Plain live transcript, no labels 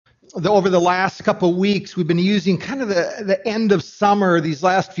over the last couple of weeks, we've been using kind of the end of summer, these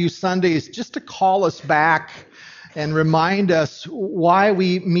last few Sundays, just to call us back and remind us why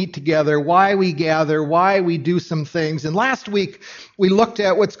we meet together, why we gather, why we do some things. And last week, we looked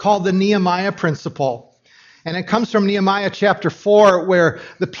at what's called the Nehemiah principle. And it comes from Nehemiah chapter 4, where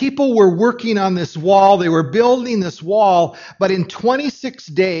the people were working on this wall. They were building this wall, but in 26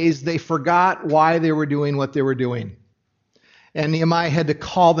 days, they forgot why they were doing what they were doing. And Nehemiah had to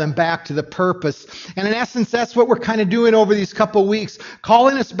call them back to the purpose. And in essence, that's what we're kind of doing over these couple of weeks,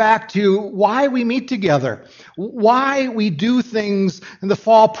 calling us back to why we meet together, why we do things in the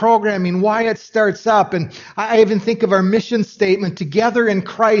fall programming, why it starts up. And I even think of our mission statement, together in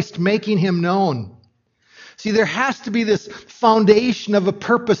Christ, making him known. See, there has to be this foundation of a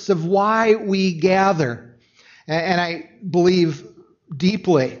purpose of why we gather. And I believe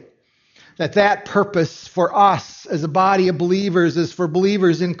deeply that purpose for us as a body of believers is for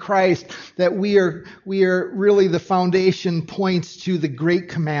believers in Christ, that we are really the foundation points to the great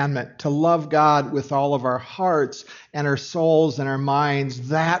commandment to love God with all of our hearts and our souls and our minds.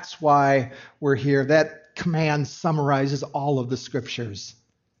 That's why we're here. That command summarizes all of the scriptures.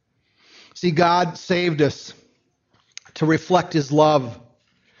 See, God saved us to reflect his love.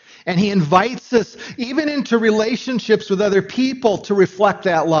 And he invites us even into relationships with other people to reflect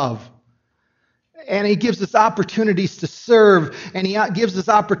that love. And he gives us opportunities to serve, and he gives us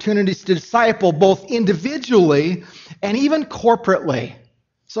opportunities to disciple both individually and even corporately.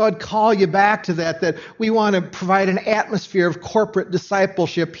 So I'd call you back to that we want to provide an atmosphere of corporate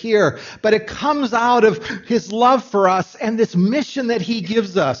discipleship here. But it comes out of his love for us and this mission that he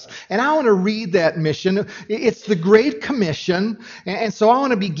gives us. And I want to read that mission. It's the Great Commission. And so I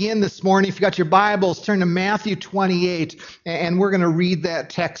want to begin this morning. If you got your Bibles, turn to Matthew 28. And we're going to read that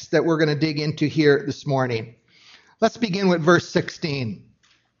text that we're going to dig into here this morning. Let's begin with verse 16.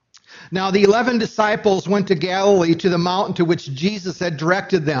 Now the 11 disciples went to Galilee, to the mountain to which Jesus had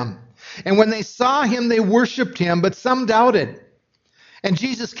directed them. And when they saw him, they worshipped him, but some doubted. And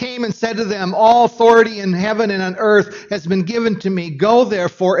Jesus came and said to them, all authority in heaven and on earth has been given to me. Go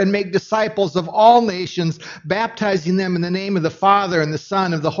therefore and make disciples of all nations, baptizing them in the name of the Father and the Son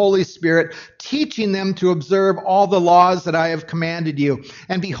and of the Holy Spirit, teaching them to observe all the laws that I have commanded you.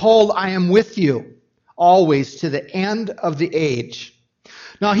 And behold, I am with you always to the end of the age.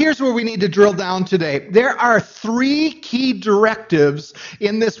 Now, here's where we need to drill down today. There are three key directives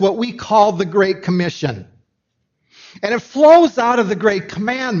in this, what we call the Great Commission. And it flows out of the Great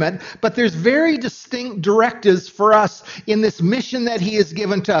Commandment, but there's very distinct directives for us in this mission that he has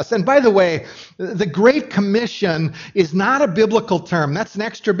given to us. And by the way, the Great Commission is not a biblical term. That's an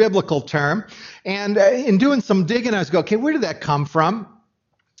extra biblical term. And in doing some digging, I was going, okay, where did that come from?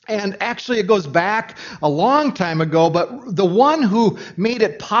 And actually, it goes back a long time ago, but the one who made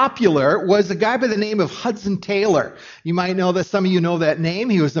it popular was a guy by the name of Hudson Taylor. You might know that, some of you know that name.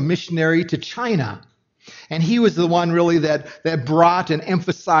 He was a missionary to China. And he was the one really that brought and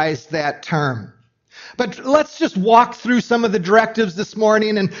emphasized that term. But let's just walk through some of the directives this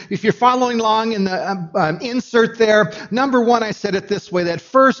morning. And if you're following along in the insert there, number one, I said it this way, that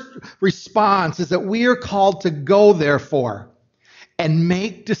first response is that we are called to go, therefore, and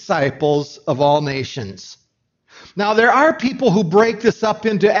make disciples of all nations. Now, there are people who break this up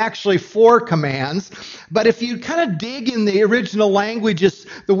into actually 4 commands, but if you kind of dig in the original languages,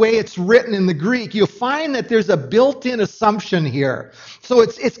 the way it's written in the Greek, you'll find that there's a built-in assumption here. So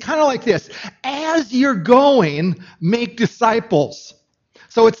it's kind of like this: as you're going, make disciples.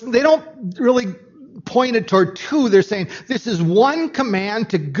 So they don't really point it toward 2. They're saying this is one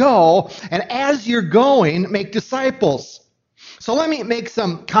command to go, and as you're going, make disciples. So let me make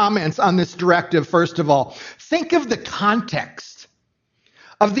some comments on this directive, first of all. Think of the context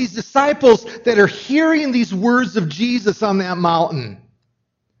of these disciples that are hearing these words of Jesus on that mountain.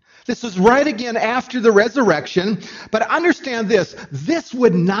 This was right again after the resurrection, but understand this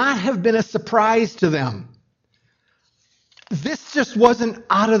would not have been a surprise to them. This just wasn't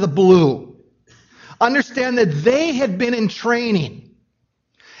out of the blue. Understand that they had been in training.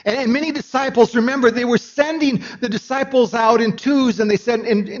 And many disciples, remember, they were sending the disciples out in 2s, and they said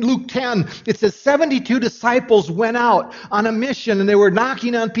in Luke 10, it says 72 disciples went out on a mission, and they were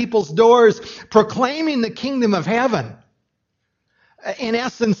knocking on people's doors, proclaiming the kingdom of heaven. In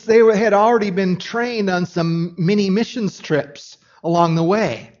essence, they had already been trained on some mini missions trips along the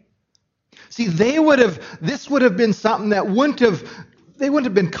way. See, this would have been something that they wouldn't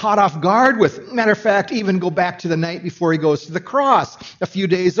have been caught off guard with. Matter of fact, even go back to the night before he goes to the cross, a few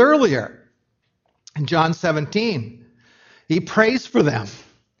days earlier. In John 17, he prays for them.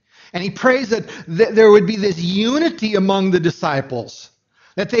 And he prays that there would be this unity among the disciples.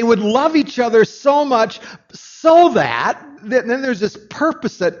 That they would love each other so much so that then there's this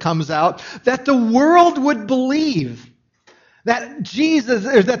purpose that comes out, that the world would believe that Jesus,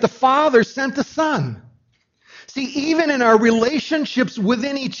 or that the Father sent the Son. See, even in our relationships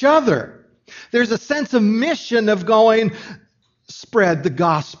within each other, there's a sense of mission of going, spread the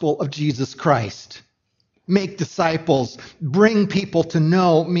gospel of Jesus Christ. Make disciples, bring people to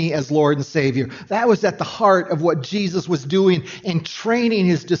know me as Lord and Savior. That was at the heart of what Jesus was doing in training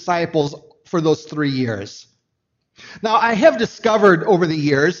his disciples for those 3 years. Now, I have discovered over the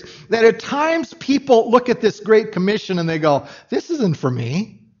years that at times people look at this Great Commission and they go, this isn't for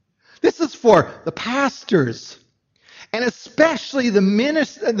me. This is for the pastors, and especially the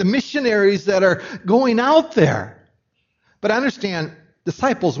missionaries that are going out there. But understand,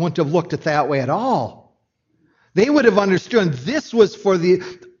 disciples wouldn't have looked at it that way at all. They would have understood this was for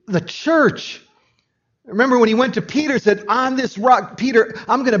the church. Remember when he went to Peter and said, on this rock, Peter,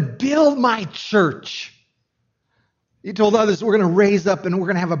 I'm going to build my church. He told others, we're going to raise up and we're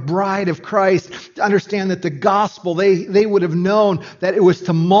going to have a bride of Christ. To understand that the gospel, they would have known that it was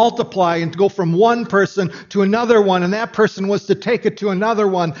to multiply and to go from one person to another one. And that person was to take it to another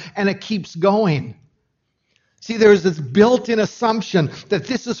one. And it keeps going. See, there's this built-in assumption that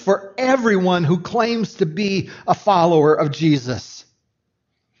this is for everyone who claims to be a follower of Jesus.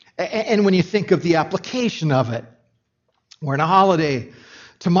 And when you think of the application of it, we're on a holiday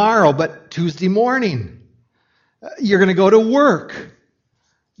tomorrow, but Tuesday morning, you're going to go to work.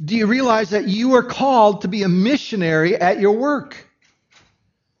 Do you realize that you are called to be a missionary at your work?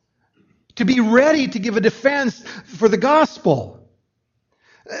 To be ready to give a defense for the gospel.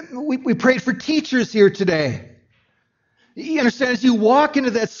 We prayed for teachers here today. You understand, as you walk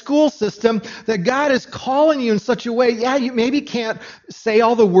into that school system, that God is calling you in such a way, yeah, you maybe can't say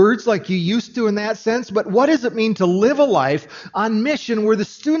all the words like you used to in that sense, but what does it mean to live a life on mission where the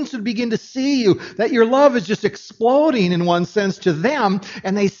students would begin to see you, that your love is just exploding in one sense to them,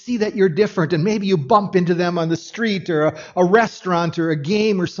 and they see that you're different, and maybe you bump into them on the street or a restaurant or a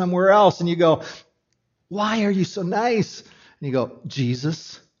game or somewhere else, and you go, why are you so nice? And you go,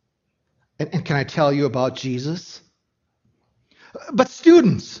 Jesus. And can I tell you about Jesus? But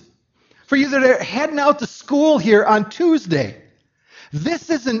students, for you that are heading out to school here on Tuesday, this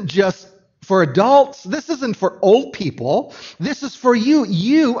isn't just for adults. This isn't for old people. This is for you.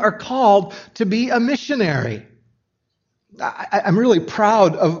 You are called to be a missionary. I'm really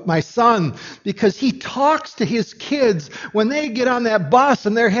proud of my son because he talks to his kids when they get on that bus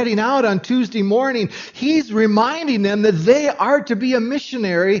and they're heading out on Tuesday morning. He's reminding them that they are to be a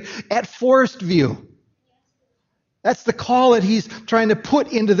missionary at Forest View. That's the call that he's trying to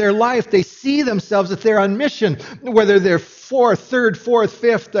put into their life. They see themselves that they're on mission, whether they're third, fourth,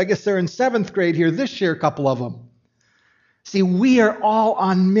 fifth. I guess they're in 7th grade here this year, a couple of them. See, we are all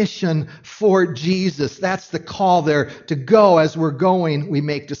on mission for Jesus. That's the call there to go. As we're going, we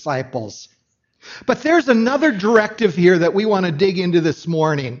make disciples. But there's another directive here that we want to dig into this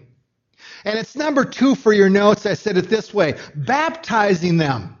morning. And it's number 2 for your notes. I said it this way, baptizing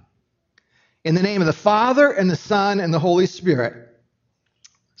them. In the name of the Father, and the Son, and the Holy Spirit.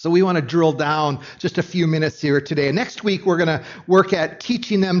 So we want to drill down just a few minutes here today. And next week, we're going to work at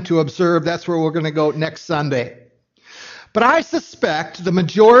teaching them to observe. That's where we're going to go next Sunday. But I suspect the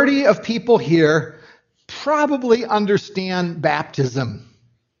majority of people here probably understand baptism.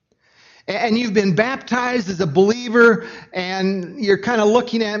 And you've been baptized as a believer, and you're kind of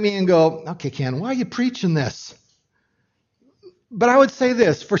looking at me and go, okay, Ken, why are you preaching this? But I would say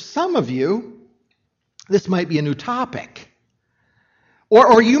this, for some of you, this might be a new topic.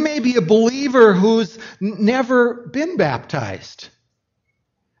 Or you may be a believer who's never been baptized.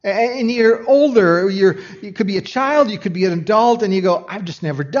 And you're older, you could be a child, you could be an adult, and you go, I've just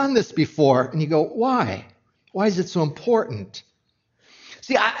never done this before. And you go, why? Why is it so important?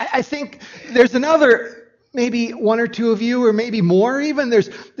 See, I think there's another, maybe 1 or 2 of you, or maybe more even.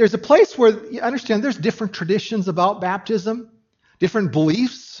 There's a place where you understand there's different traditions about baptism. Different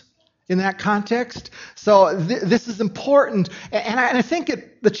beliefs in that context. So this is important. And I think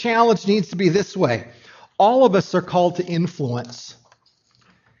the challenge needs to be this way. All of us are called to influence.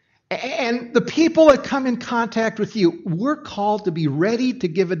 And the people that come in contact with you, we're called to be ready to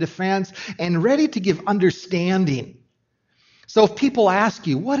give a defense and ready to give understanding. So if people ask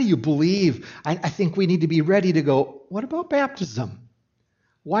you, what do you believe? I think we need to be ready to go, what about baptism?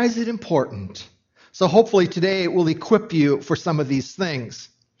 Why is it important? So hopefully today it will equip you for some of these things.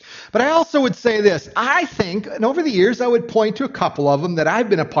 But I also would say this. I think, and over the years I would point to a couple of them that I've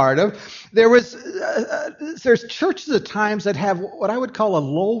been a part of. There's churches at times that have what I would call a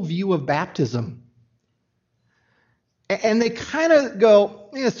low view of baptism. And they kind of go,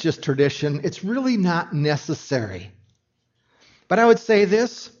 it's just tradition. It's really not necessary. But I would say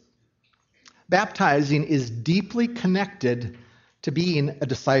this, baptizing is deeply connected to being a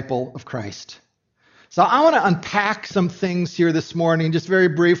disciple of Christ. So I want to unpack some things here this morning, just very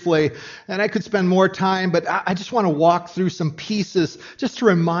briefly, and I could spend more time, but I just want to walk through some pieces just to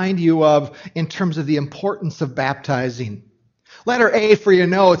remind you of in terms of the importance of baptizing. Letter A for your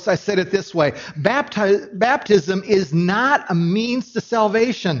notes, I said it this way, baptism is not a means to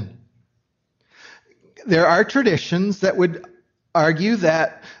salvation. There are traditions that would argue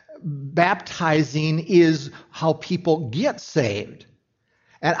that baptizing is how people get saved.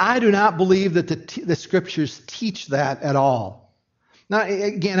 And I do not believe that the scriptures teach that at all. Now,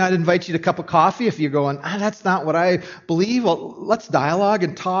 again, I'd invite you to a cup of coffee if you're going, that's not what I believe. Well, let's dialogue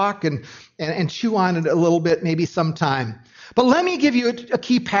and talk and chew on it a little bit maybe sometime. But let me give you a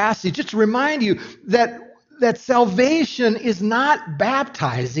key passage just to remind you that salvation is not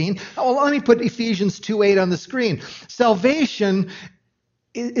baptizing. Well, let me put Ephesians 2:8 on the screen. Salvation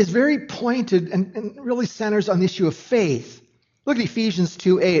is very pointed and really centers on the issue of faith. Look at Ephesians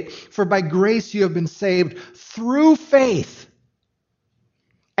 2:8. For by grace you have been saved through faith.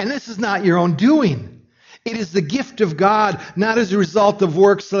 And this is not your own doing. It is the gift of God, not as a result of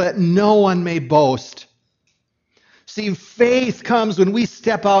works, so that no one may boast. See, faith comes when we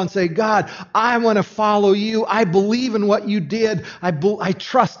step out and say, God, I want to follow you. I believe in what you did. I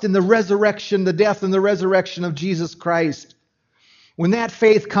trust in the resurrection, the death and the resurrection of Jesus Christ. When that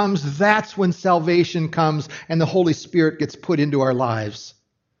faith comes, that's when salvation comes and the Holy Spirit gets put into our lives.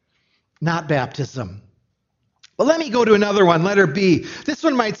 Not baptism. But let me go to another one, letter B. This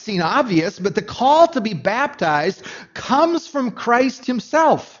one might seem obvious, but the call to be baptized comes from Christ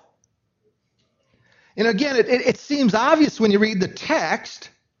himself. And again, it seems obvious when you read the text,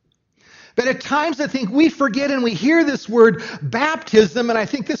 but at times I think we forget and we hear this word baptism, and I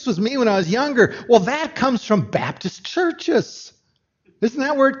think this was me when I was younger. Well, that comes from Baptist churches. Isn't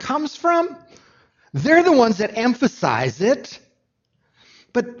that where it comes from? They're the ones that emphasize it.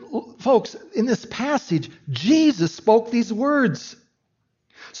 But folks, in this passage, Jesus spoke these words.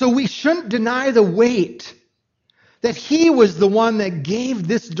 So we shouldn't deny the weight that he was the one that gave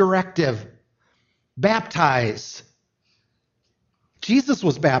this directive. Baptize. Jesus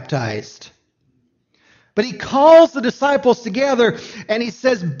was baptized. But he calls the disciples together and he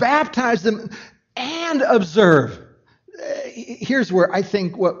says, baptize them and observe. Here's where I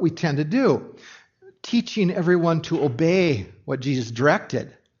think what we tend to do. Teaching everyone to obey what Jesus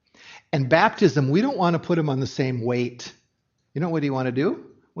directed. And baptism, we don't want to put them on the same weight. You know what do you want to do?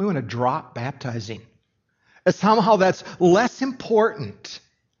 We want to drop baptizing. Somehow that's less important.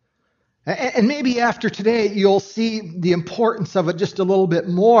 And maybe after today, you'll see the importance of it just a little bit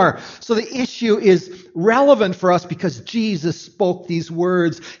more. So the issue is relevant for us because Jesus spoke these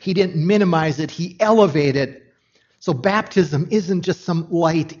words. He didn't minimize it. He elevated. So baptism isn't just some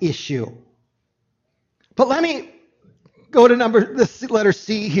light issue. But let me go to the letter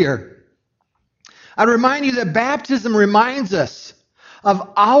C here. I remind you that baptism reminds us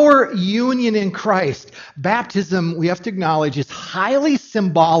of our union in Christ. Baptism, we have to acknowledge, is highly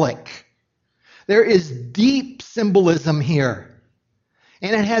symbolic. There is deep symbolism here,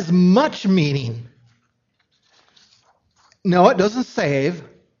 and it has much meaning. No, it doesn't save,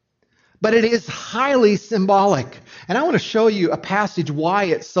 but it is highly symbolic. And I want to show you a passage why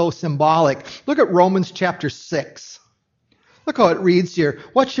it's so symbolic. Look at Romans chapter 6. Look how it reads here.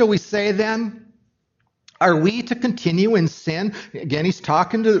 What shall we say then? Are we to continue in sin? Again, he's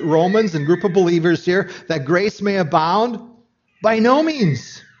talking to Romans and a group of believers here, that grace may abound? By no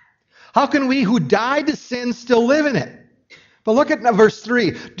means. How can we who died to sin still live in it? But look at verse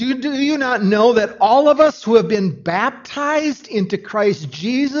 3. Do you not know that all of us who have been baptized into Christ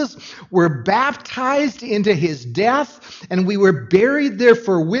Jesus were baptized into his death, and we were buried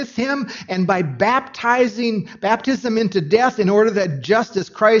therefore with him, and by baptism into death, in order that just as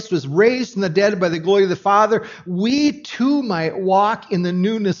Christ was raised from the dead by the glory of the Father, we too might walk in the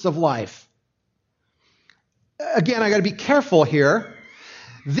newness of life. Again, I got to be careful here.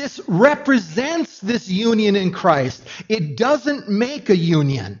 This represents this union in Christ. It doesn't make a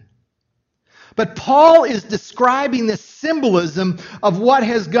union. But Paul is describing the symbolism of what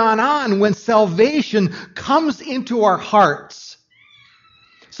has gone on when salvation comes into our hearts.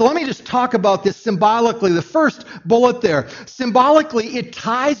 So let me just talk about this symbolically. The first bullet there. Symbolically, it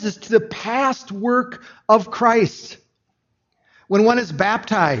ties us to the past work of Christ. When one is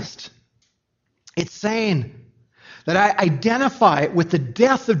baptized, it's saying that I identify with the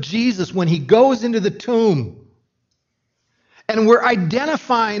death of Jesus when he goes into the tomb. And we're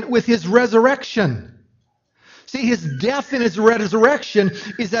identifying with his resurrection. See, his death and his resurrection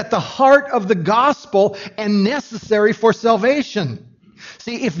is at the heart of the gospel and necessary for salvation.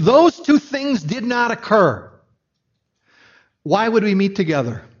 See, if those two things did not occur, why would we meet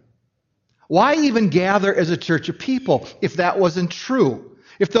together? Why even gather as a church of people if that wasn't true?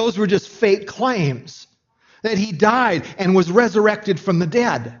 If those were just fake claims that he died and was resurrected from the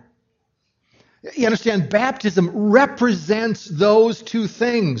dead? You understand, baptism represents those two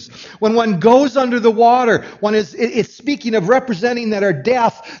things. When one goes under the water, it's speaking of representing that our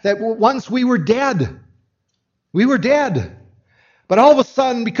death, that once we were dead. We were dead. But all of a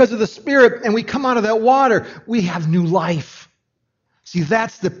sudden, because of the Spirit, and we come out of that water, we have new life. See,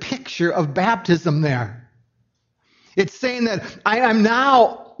 that's the picture of baptism there. It's saying that I am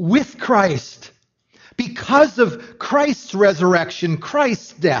now with Christ because of Christ's resurrection,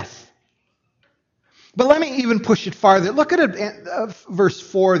 Christ's death. But let me even push it farther. Look at verse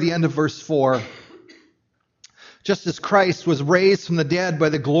 4, the end of verse 4. Just as Christ was raised from the dead by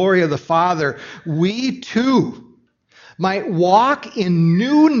the glory of the Father, we too might walk in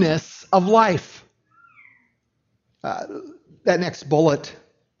newness of life. That next bullet,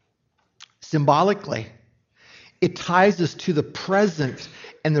 symbolically, it ties us to the present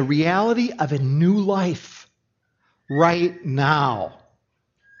and the reality of a new life right now.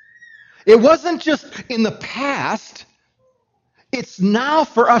 It wasn't just in the past. It's now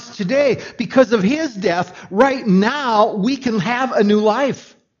for us today. Because of his death, right now, we can have a new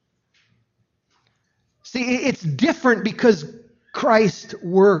life. See, it's different because Christ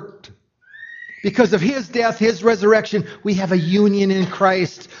worked. Because of his death, his resurrection, we have a union in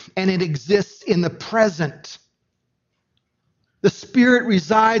Christ, and it exists in the present. The Spirit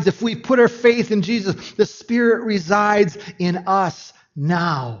resides, if we put our faith in Jesus, the Spirit resides in us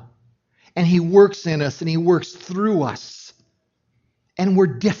now. And he works in us and he works through us. And we're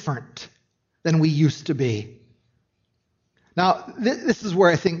different than we used to be. Now, this is where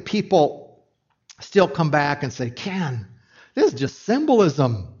I think people still come back and say, Ken, this is just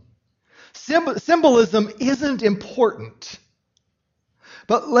symbolism. Symbolism isn't important.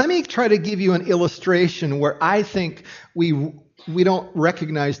 But let me try to give you an illustration where I think we don't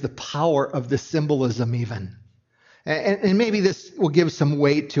recognize the power of the symbolism even. And maybe this will give some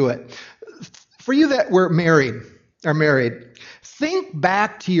weight to it. For you that are married, think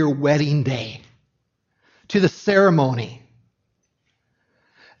back to your wedding day, to the ceremony.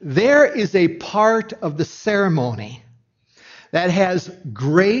 There is a part of the ceremony that has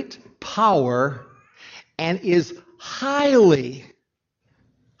great power and is highly,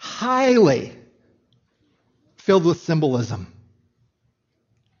 highly filled with symbolism.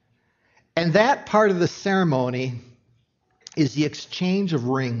 And that part of the ceremony is the exchange of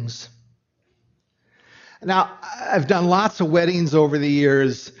rings. Now, I've done lots of weddings over the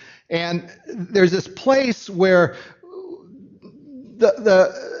years, and there's this place where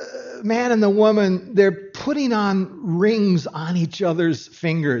the man and the woman, they're putting on rings on each other's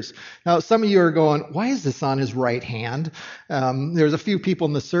fingers. Now, some of you are going, why is this on his right hand? There's a few people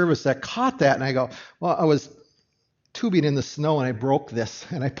in the service that caught that, and I go, well, I was tubing in the snow and I broke this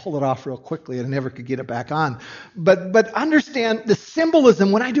and I pulled it off real quickly and I never could get it back on. But understand the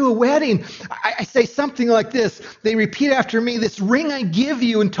symbolism. When I do a wedding, I say something like this. They repeat after me, this ring I give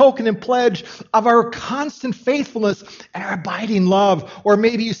you in token and pledge of our constant faithfulness and our abiding love. Or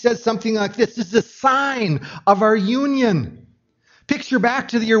maybe you said something like this is a sign of our union. Picture back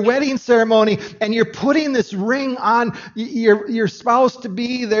to your wedding ceremony and you're putting this ring on your spouse to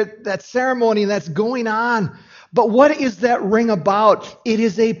be, that ceremony that's going on. But what is that ring about? It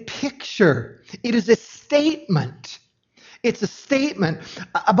is a picture. It is a statement. It's a statement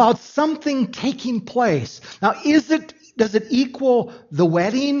about something taking place. Now, does it equal the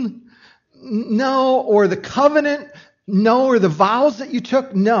wedding? No. Or the covenant? No. Or the vows that you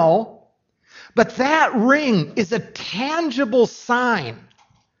took? No. But that ring is a tangible sign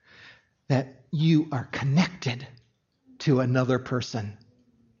that you are connected to another person.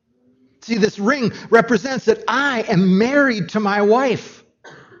 See, this ring represents that I am married to my wife.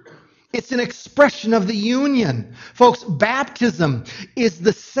 It's an expression of the union. Folks, baptism is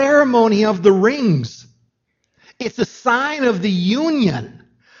the ceremony of the rings. It's a sign of the union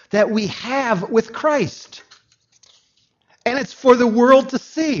that we have with Christ. And it's for the world to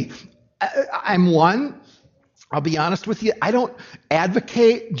see. I'll be honest with you, I don't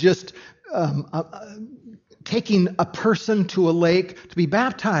advocate just taking a person to a lake to be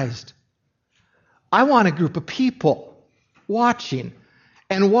baptized. I want a group of people watching.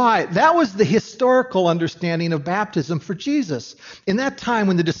 And why? That was the historical understanding of baptism for Jesus. In that time,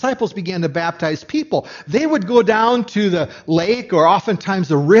 when the disciples began to baptize people, they would go down to the lake or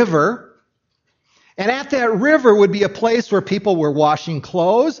oftentimes a river, And at that river would be a place where people were washing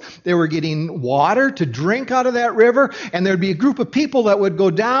clothes. They were getting water to drink out of that river. And there'd be a group of people that would go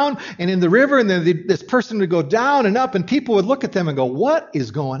down and in the river, and then this person would go down and up, and people would look at them and go, what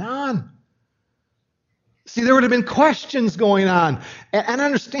is going on? See, there would have been questions going on. And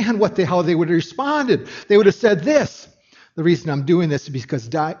understand how they would have responded. They would have said this: the reason I'm doing this is because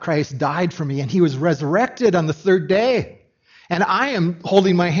Christ died for me, and he was resurrected on the third day. And I am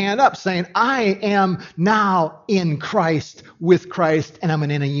holding my hand up saying, I am now in Christ, with Christ, and I'm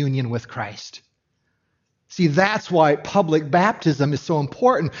in a union with Christ. See, that's why public baptism is so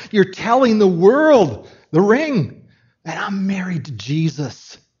important. You're telling the world, the ring, that I'm married to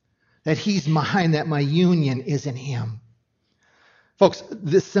Jesus, that he's mine, that my union is in him. Folks,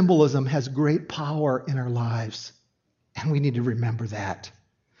 this symbolism has great power in our lives, and we need to remember that.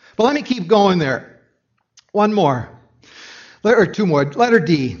 But let me keep going there. One more. Or two more. Letter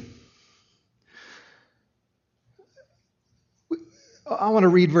D. I want to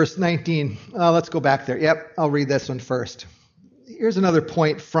read verse 19. Let's go back there. Yep, I'll read this one first. Here's another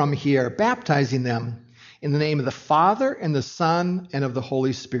point from here. Baptizing them in the name of the Father and the Son and of the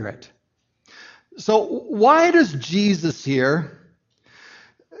Holy Spirit. So why does Jesus here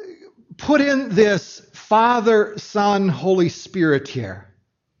put in this Father, Son, Holy Spirit here?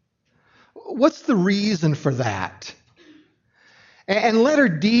 What's the reason for that? And letter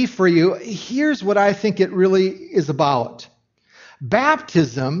D for you, here's what I think it really is about.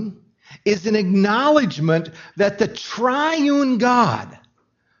 Baptism is an acknowledgement that the triune God,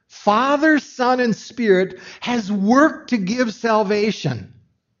 Father, Son, and Spirit, has worked to give salvation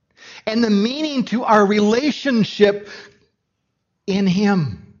and the meaning to our relationship in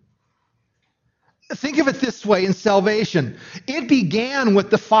him. Think of it this way in salvation. It began with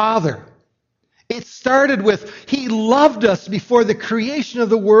the Father. It started with, he loved us before the creation of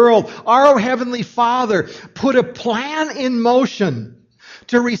the world. Our Heavenly Father put a plan in motion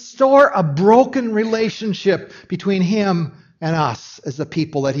to restore a broken relationship between him and us as the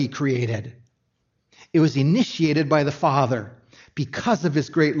people that he created. It was initiated by the Father because of his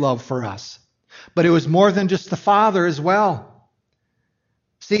great love for us. But it was more than just the Father as well.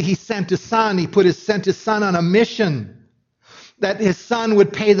 See, he sent his Son. He sent his Son on a mission, that his Son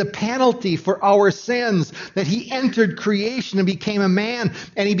would pay the penalty for our sins, that he entered creation and became a man,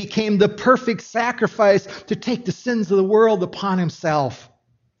 and he became the perfect sacrifice to take the sins of the world upon himself.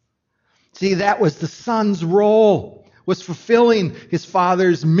 See, that was the Son's role, was fulfilling his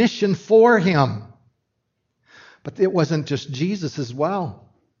Father's mission for him. But it wasn't just Jesus as well.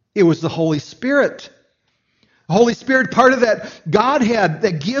 It was the Holy Spirit. The Holy Spirit, part of that Godhead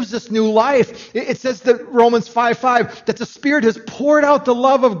that gives us new life. It says that Romans 5:5, that the Spirit has poured out the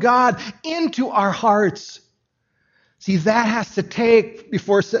love of God into our hearts. See, that has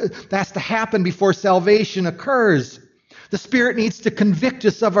to happen before salvation occurs. The Spirit needs to convict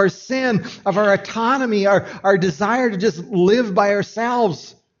us of our sin, of our autonomy, our desire to just live by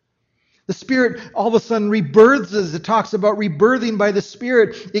ourselves. The Spirit all of a sudden rebirths us. It talks about rebirthing by the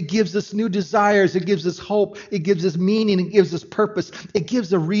Spirit. It gives us new desires. It gives us hope. It gives us meaning. It gives us purpose. It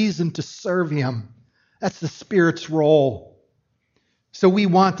gives a reason to serve him. That's the Spirit's role. So we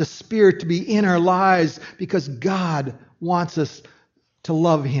want the Spirit to be in our lives because God wants us to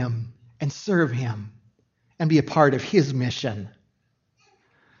love him and serve him and be a part of his mission.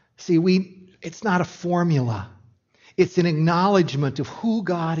 See, it's not a formula. It's an acknowledgement of who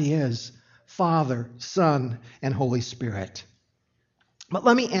God is, Father, Son, and Holy Spirit. But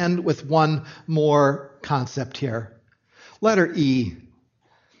let me end with one more concept here. Letter E.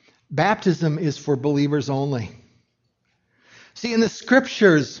 Baptism is for believers only. See, in the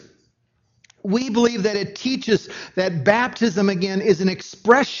Scriptures, we believe that it teaches that baptism, again, is an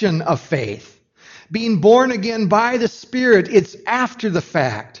expression of faith. Being born again by the Spirit, it's after the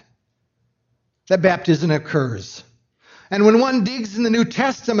fact that baptism occurs. And when one digs in the New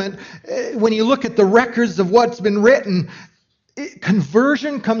Testament, when you look at the records of what's been written,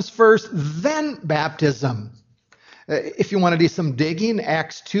 conversion comes first, then baptism. If you want to do some digging,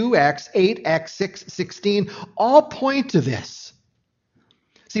 Acts 2, Acts 8, Acts 6, 16, all point to this.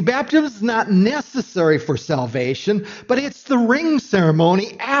 See, baptism is not necessary for salvation, but it's the ring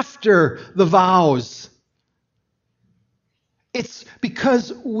ceremony after the vows. It's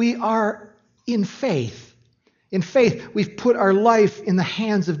because we are in faith. In faith, we've put our life in the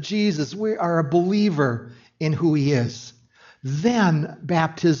hands of Jesus. We are a believer in who he is. Then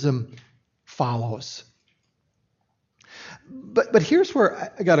baptism follows. But here's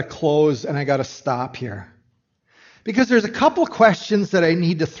where I got to close and I got to stop here. Because there's a couple questions that I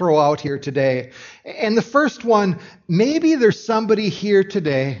need to throw out here today. And the first one, maybe there's somebody here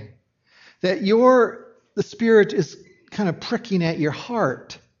today that the Spirit is kind of pricking at your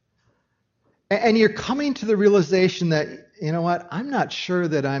heart. And you're coming to the realization that, you know what, I'm not sure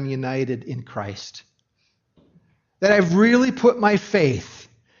that I'm united in Christ. That I've really put my faith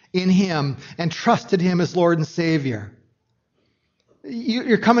in Him and trusted Him as Lord and Savior.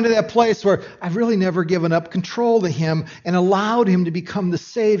 You're coming to that place where I've really never given up control to Him and allowed Him to become the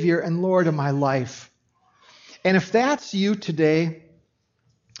Savior and Lord of my life. And if that's you today,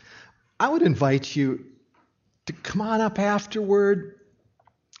 I would invite you to come on up afterward,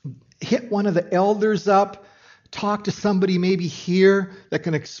 hit one of the elders up, talk to somebody maybe here that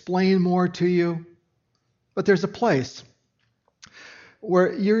can explain more to you. But there's a place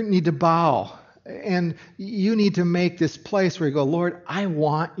where you need to bow and you need to make this place where you go, Lord, I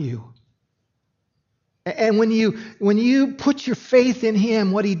want you. And when you put your faith in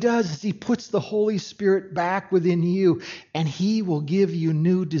Him, what He does is He puts the Holy Spirit back within you, and He will give you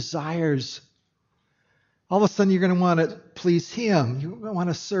new desires. All of a sudden, you're going to want to please Him. You're going to want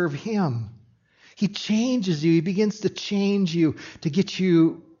to serve Him. He changes you. He begins to change you to get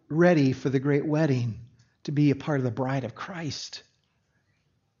you ready for the great wedding, to be a part of the bride of Christ.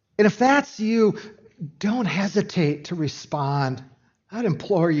 And if that's you, don't hesitate to respond. I'd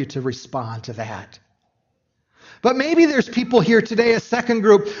implore you to respond to that. But maybe there's people here today, a second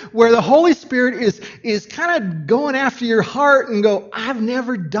group, where the Holy Spirit is kind of going after your heart and go, I've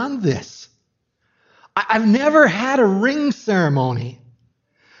never done this. I've never had a ring ceremony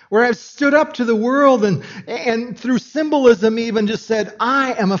where I've stood up to the world and through symbolism even just said,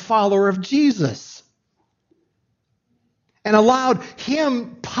 I am a follower of Jesus. And allowed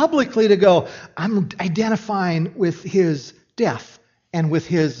Him publicly to go, I'm identifying with His death and with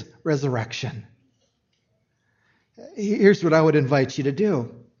His resurrection. Here's what I would invite you to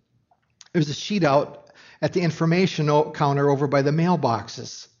do. There's a sheet out at the information counter over by the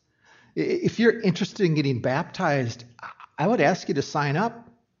mailboxes. If you're interested in getting baptized, I would ask you to sign up.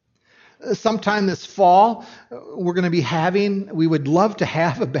 Sometime this fall, we would love to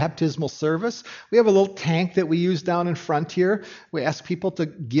have a baptismal service. We have a little tank that we use down in front here. We ask people to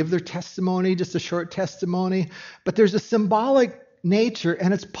give their testimony, just a short testimony. But there's a symbolic nature,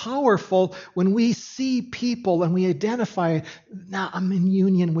 and it's powerful when we see people and we identify, now I'm in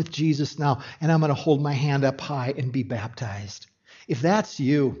union with Jesus now, and I'm going to hold my hand up high and be baptized. If that's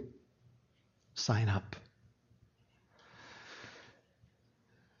you, sign up.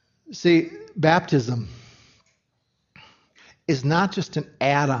 See, baptism is not just an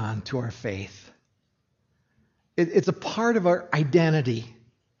add-on to our faith. It's a part of our identity.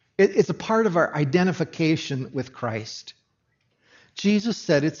 It's a part of our identification with Christ. Jesus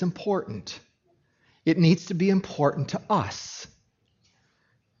said it's important. It needs to be important to us.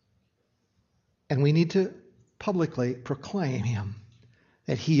 And we need to publicly proclaim Him,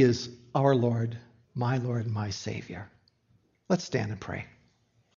 that He is our Lord, my Savior. Let's stand and pray.